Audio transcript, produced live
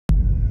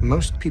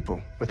Most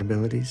people with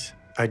abilities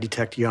I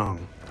detect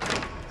young,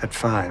 at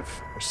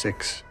 5 or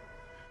 6.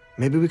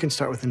 Maybe we can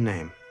start with a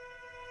name.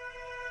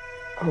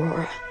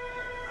 Aurora.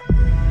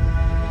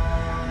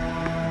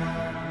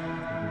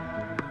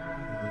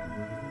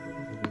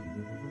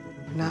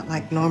 We're not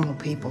like normal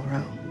people,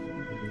 Ro.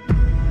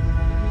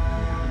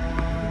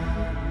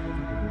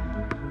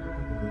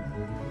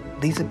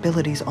 These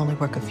abilities only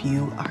work if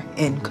you are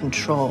in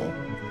control.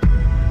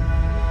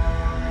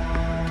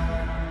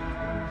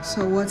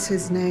 So what's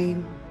his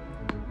name?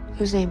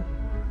 Whose name?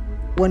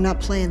 We're not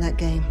playing that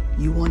game.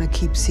 You want to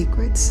keep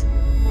secrets?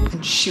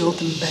 And shield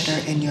them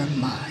better in your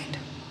mind.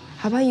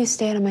 How about you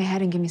stay out of my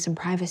head and give me some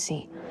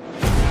privacy?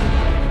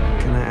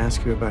 Can I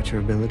ask you about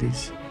your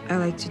abilities? I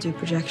like to do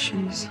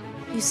projections.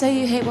 You say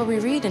you hate what we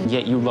read, and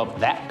Yet you love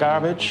that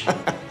garbage?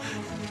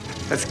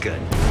 That's good.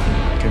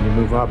 Can you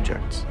move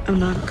objects? I'm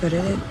not good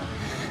at it.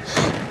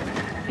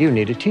 You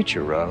need a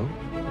teacher, Ro.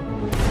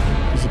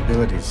 These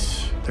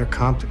abilities, they're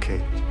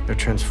complicated, they're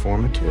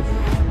transformative,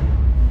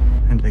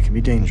 and they can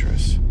be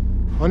dangerous.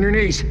 On your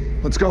knees.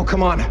 Let's go,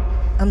 come on.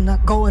 I'm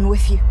not going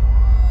with you.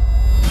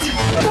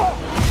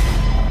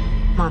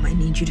 Mom, I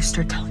need you to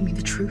start telling me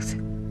the truth.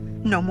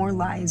 No more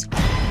lies.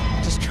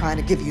 Just trying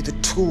to give you the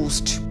tools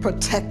to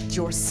protect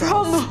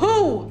yourself. from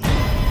who?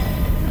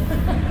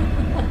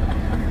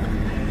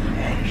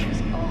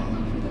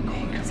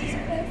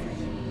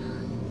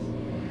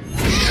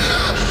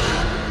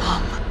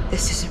 Mom,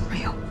 this isn't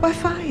real. Why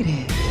fight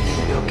it?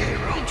 You okay,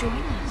 Ro? Join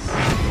us.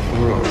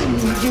 Ro.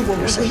 You were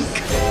weak.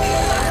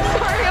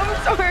 I'm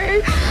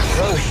sorry.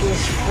 Bro,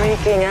 she's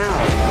freaking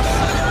out.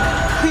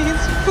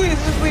 Please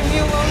just leave me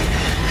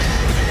alone.